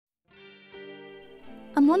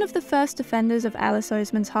I'm one of the first defenders of Alice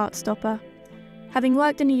Oseman's Heartstopper. Having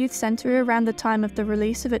worked in a youth centre around the time of the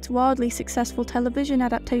release of its wildly successful television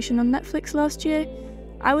adaptation on Netflix last year,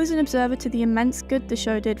 I was an observer to the immense good the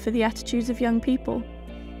show did for the attitudes of young people.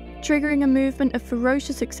 Triggering a movement of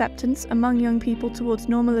ferocious acceptance among young people towards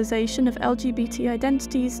normalisation of LGBT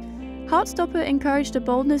identities, Heartstopper encouraged a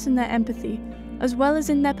boldness in their empathy, as well as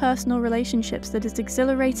in their personal relationships, that is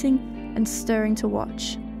exhilarating and stirring to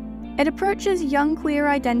watch. It approaches young queer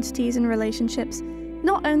identities and relationships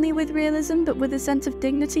not only with realism but with a sense of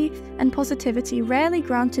dignity and positivity rarely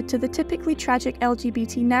granted to the typically tragic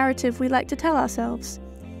LGBT narrative we like to tell ourselves.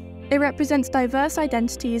 It represents diverse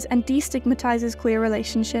identities and destigmatizes queer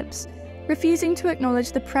relationships, refusing to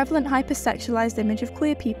acknowledge the prevalent hypersexualized image of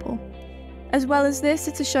queer people. As well as this,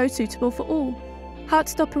 it's a show suitable for all.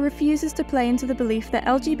 Heartstopper refuses to play into the belief that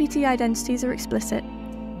LGBT identities are explicit.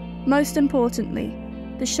 Most importantly,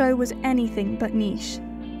 the show was anything but niche.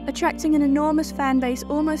 Attracting an enormous fan base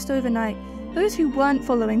almost overnight, those who weren't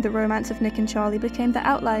following the romance of Nick and Charlie became the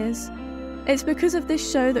outliers. It's because of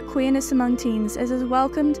this show that queerness among teens is as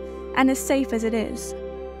welcomed and as safe as it is.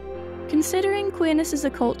 Considering queerness as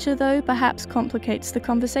a culture, though, perhaps complicates the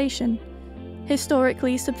conversation.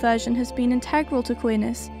 Historically, subversion has been integral to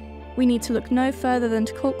queerness. We need to look no further than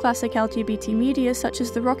to cult classic LGBT media such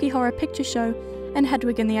as the Rocky Horror Picture Show and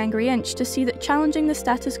Hedwig and the Angry Inch to see that challenging the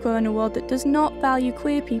status quo in a world that does not value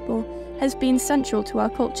queer people has been central to our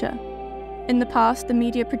culture. In the past, the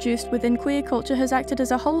media produced within queer culture has acted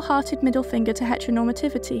as a wholehearted middle finger to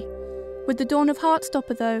heteronormativity. With the dawn of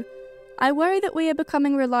Heartstopper, though, I worry that we are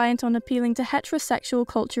becoming reliant on appealing to heterosexual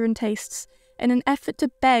culture and tastes in an effort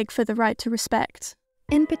to beg for the right to respect.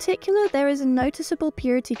 In particular, there is a noticeable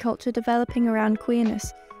purity culture developing around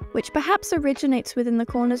queerness, which perhaps originates within the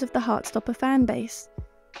corners of the Heartstopper fanbase.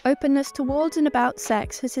 Openness towards and about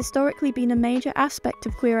sex has historically been a major aspect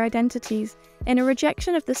of queer identities, in a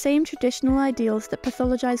rejection of the same traditional ideals that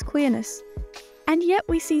pathologize queerness. And yet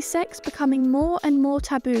we see sex becoming more and more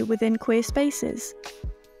taboo within queer spaces.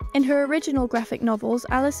 In her original graphic novels,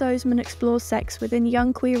 Alice Oseman explores sex within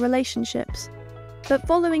young queer relationships. But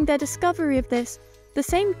following their discovery of this, the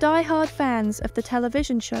same die-hard fans of the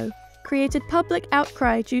television show created public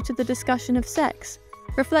outcry due to the discussion of sex,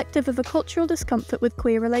 reflective of a cultural discomfort with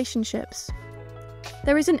queer relationships.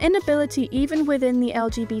 There is an inability even within the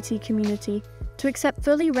LGBT community to accept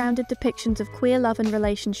fully rounded depictions of queer love and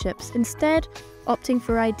relationships, instead opting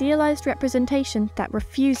for idealized representation that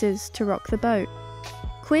refuses to rock the boat.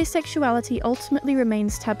 Queer sexuality ultimately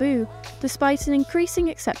remains taboo, despite an increasing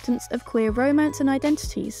acceptance of queer romance and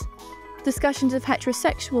identities. Discussions of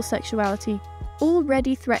heterosexual sexuality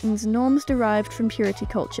already threatens norms derived from purity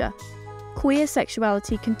culture. Queer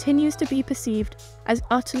sexuality continues to be perceived as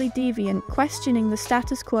utterly deviant, questioning the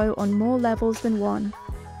status quo on more levels than one.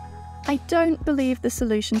 I don't believe the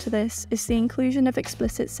solution to this is the inclusion of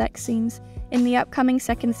explicit sex scenes in the upcoming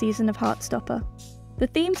second season of Heartstopper. The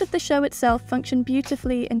themes of the show itself function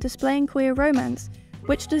beautifully in displaying queer romance,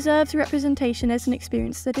 which deserves representation as an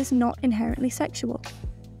experience that is not inherently sexual.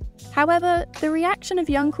 However, the reaction of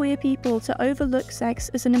young queer people to overlook sex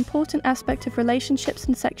as an important aspect of relationships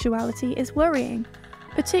and sexuality is worrying,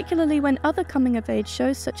 particularly when other coming-of-age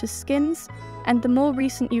shows such as Skins and the more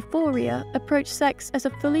recent Euphoria approach sex as a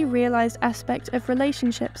fully realised aspect of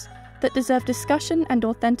relationships that deserve discussion and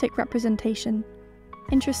authentic representation.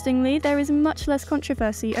 Interestingly, there is much less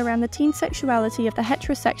controversy around the teen sexuality of the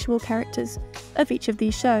heterosexual characters of each of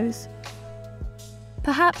these shows.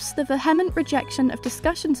 Perhaps the vehement rejection of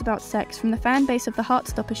discussions about sex from the fanbase of the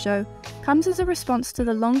Heartstopper show comes as a response to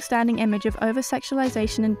the long-standing image of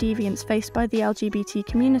over-sexualization and deviance faced by the LGBT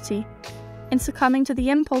community. In succumbing to the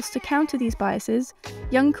impulse to counter these biases,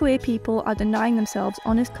 young queer people are denying themselves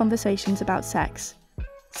honest conversations about sex.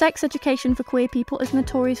 Sex education for queer people is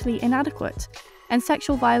notoriously inadequate, and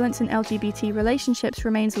sexual violence in LGBT relationships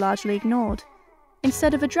remains largely ignored.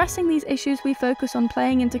 Instead of addressing these issues, we focus on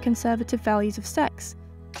playing into conservative values of sex,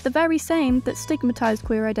 the very same that stigmatized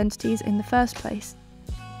queer identities in the first place.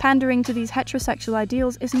 Pandering to these heterosexual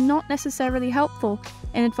ideals is not necessarily helpful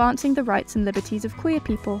in advancing the rights and liberties of queer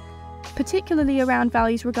people, particularly around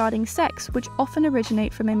values regarding sex, which often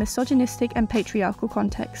originate from a misogynistic and patriarchal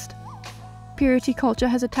context. Purity culture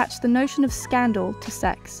has attached the notion of scandal to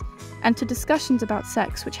sex, and to discussions about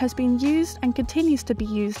sex, which has been used and continues to be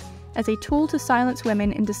used as a tool to silence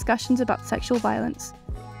women in discussions about sexual violence.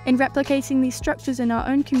 In replicating these structures in our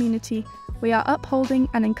own community, we are upholding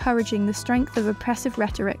and encouraging the strength of oppressive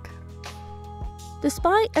rhetoric.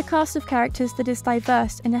 Despite a cast of characters that is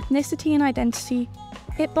diverse in ethnicity and identity,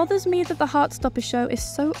 it bothers me that the Heartstopper show is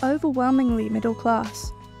so overwhelmingly middle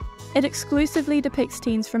class. It exclusively depicts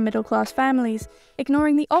teens from middle-class families,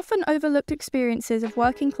 ignoring the often overlooked experiences of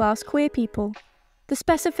working-class queer people. The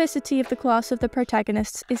specificity of the class of the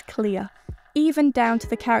protagonists is clear, even down to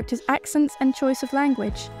the characters' accents and choice of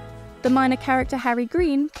language. The minor character Harry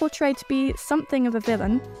Green, portrayed to be something of a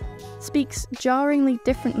villain, speaks jarringly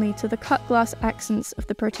differently to the cut-glass accents of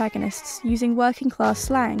the protagonists, using working-class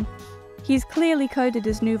slang. He is clearly coded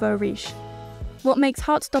as nouveau riche. What makes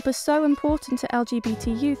Heartstopper so important to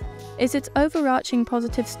LGBT youth is its overarching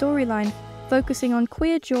positive storyline, focusing on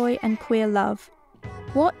queer joy and queer love.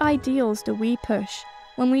 What ideals do we push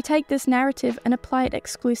when we take this narrative and apply it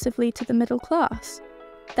exclusively to the middle class?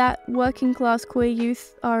 That working-class queer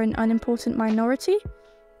youth are an unimportant minority?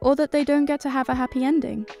 Or that they don't get to have a happy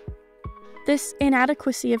ending? This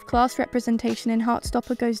inadequacy of class representation in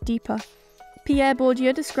Heartstopper goes deeper. Pierre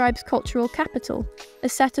Bourdieu describes cultural capital, a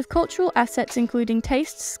set of cultural assets including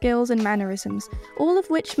tastes, skills, and mannerisms, all of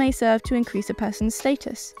which may serve to increase a person's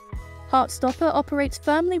status. Heartstopper operates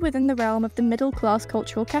firmly within the realm of the middle-class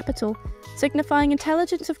cultural capital, signifying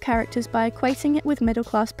intelligence of characters by equating it with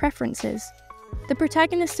middle-class preferences. The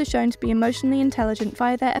protagonists are shown to be emotionally intelligent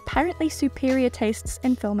via their apparently superior tastes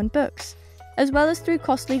in film and books, as well as through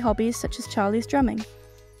costly hobbies such as Charlie's drumming.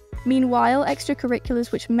 Meanwhile,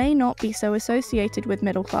 extracurriculars which may not be so associated with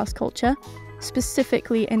middle-class culture,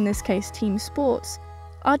 specifically in this case team sports,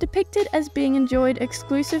 are depicted as being enjoyed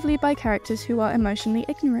exclusively by characters who are emotionally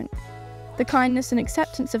ignorant. The kindness and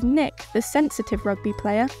acceptance of Nick, the sensitive rugby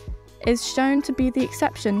player, is shown to be the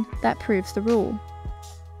exception that proves the rule.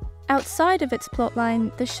 Outside of its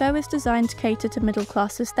plotline, the show is designed to cater to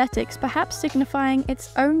middle-class aesthetics, perhaps signifying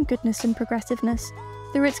its own goodness and progressiveness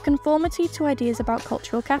through its conformity to ideas about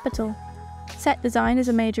cultural capital. Set design is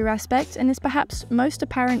a major aspect and is perhaps most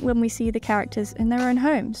apparent when we see the characters in their own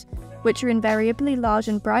homes, which are invariably large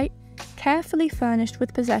and bright, carefully furnished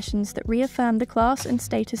with possessions that reaffirm the class and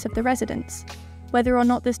status of the residents. Whether or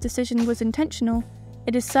not this decision was intentional,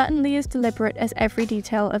 it is certainly as deliberate as every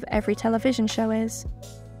detail of every television show is.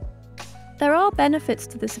 There are benefits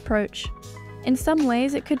to this approach. In some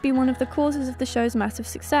ways, it could be one of the causes of the show's massive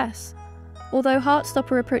success. Although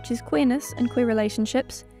Heartstopper approaches queerness and queer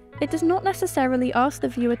relationships, it does not necessarily ask the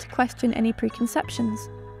viewer to question any preconceptions.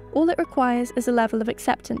 All it requires is a level of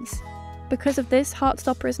acceptance. Because of this,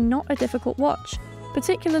 Heartstopper is not a difficult watch,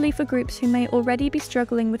 particularly for groups who may already be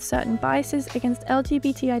struggling with certain biases against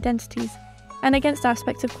LGBT identities and against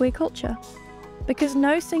aspects of queer culture. Because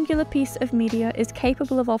no singular piece of media is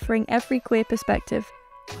capable of offering every queer perspective,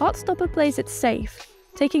 Heartstopper plays it safe,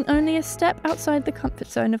 taking only a step outside the comfort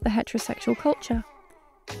zone of the heterosexual culture.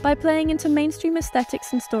 By playing into mainstream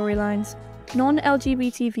aesthetics and storylines,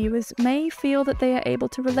 non-LGBT viewers may feel that they are able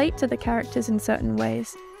to relate to the characters in certain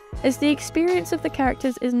ways, as the experience of the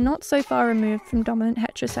characters is not so far removed from dominant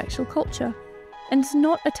heterosexual culture, and does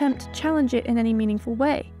not attempt to challenge it in any meaningful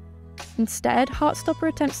way. Instead, Heartstopper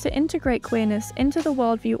attempts to integrate queerness into the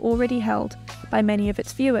worldview already held by many of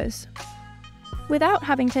its viewers. Without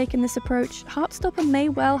having taken this approach, Heartstopper may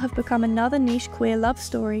well have become another niche queer love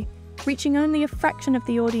story, reaching only a fraction of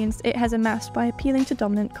the audience it has amassed by appealing to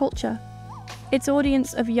dominant culture. Its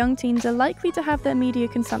audience of young teens are likely to have their media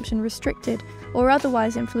consumption restricted or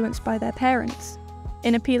otherwise influenced by their parents.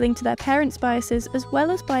 In appealing to their parents' biases as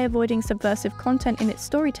well as by avoiding subversive content in its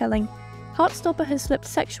storytelling, Heartstopper has slipped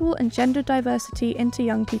sexual and gender diversity into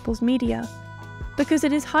young people's media. Because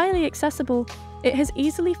it is highly accessible, it has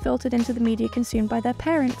easily filtered into the media consumed by their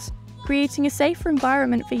parents, creating a safer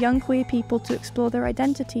environment for young queer people to explore their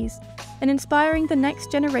identities, and inspiring the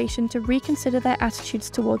next generation to reconsider their attitudes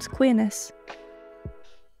towards queerness.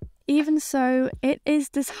 Even so, it is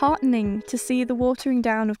disheartening to see the watering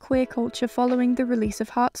down of queer culture following the release of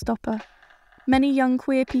Heartstopper. Many young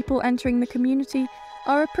queer people entering the community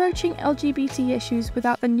are approaching LGBT issues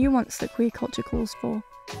without the nuance that queer culture calls for,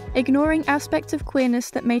 ignoring aspects of queerness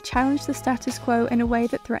that may challenge the status quo in a way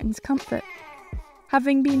that threatens comfort.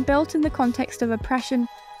 Having been built in the context of oppression,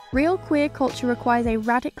 real queer culture requires a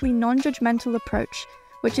radically non-judgmental approach,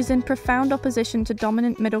 which is in profound opposition to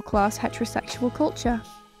dominant middle-class heterosexual culture.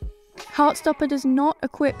 Heartstopper does not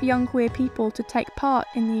equip young queer people to take part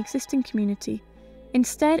in the existing community,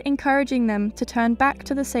 instead encouraging them to turn back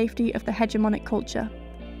to the safety of the hegemonic culture.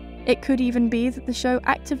 It could even be that the show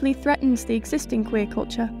actively threatens the existing queer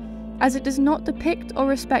culture, as it does not depict or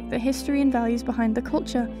respect the history and values behind the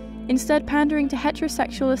culture, instead pandering to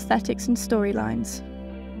heterosexual aesthetics and storylines.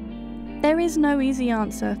 There is no easy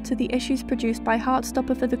answer to the issues produced by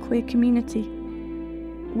Heartstopper for the queer community.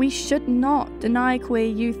 We should not deny queer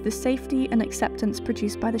youth the safety and acceptance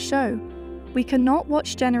produced by the show. We cannot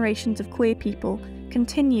watch generations of queer people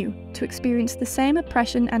continue to experience the same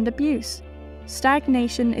oppression and abuse.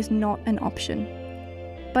 Stagnation is not an option.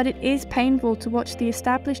 But it is painful to watch the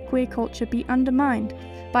established queer culture be undermined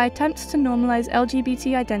by attempts to normalize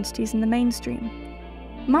LGBT identities in the mainstream.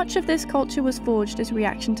 Much of this culture was forged as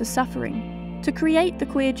reaction to suffering, to create the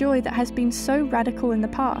queer joy that has been so radical in the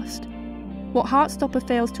past. What Heartstopper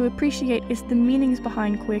fails to appreciate is the meanings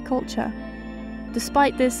behind queer culture.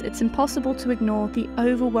 Despite this, it's impossible to ignore the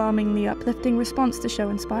overwhelmingly uplifting response the show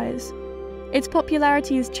inspires. Its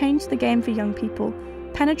popularity has changed the game for young people,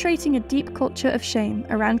 penetrating a deep culture of shame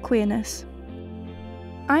around queerness.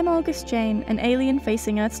 I'm August Jane, an alien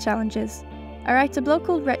facing Earth's challenges. I write a blog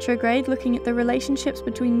called Retrograde looking at the relationships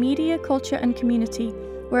between media, culture and community,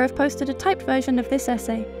 where I've posted a typed version of this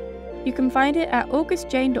essay. You can find it at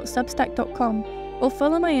augustjane.substack.com or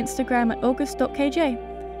follow my Instagram at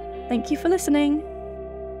august.kj. Thank you for listening.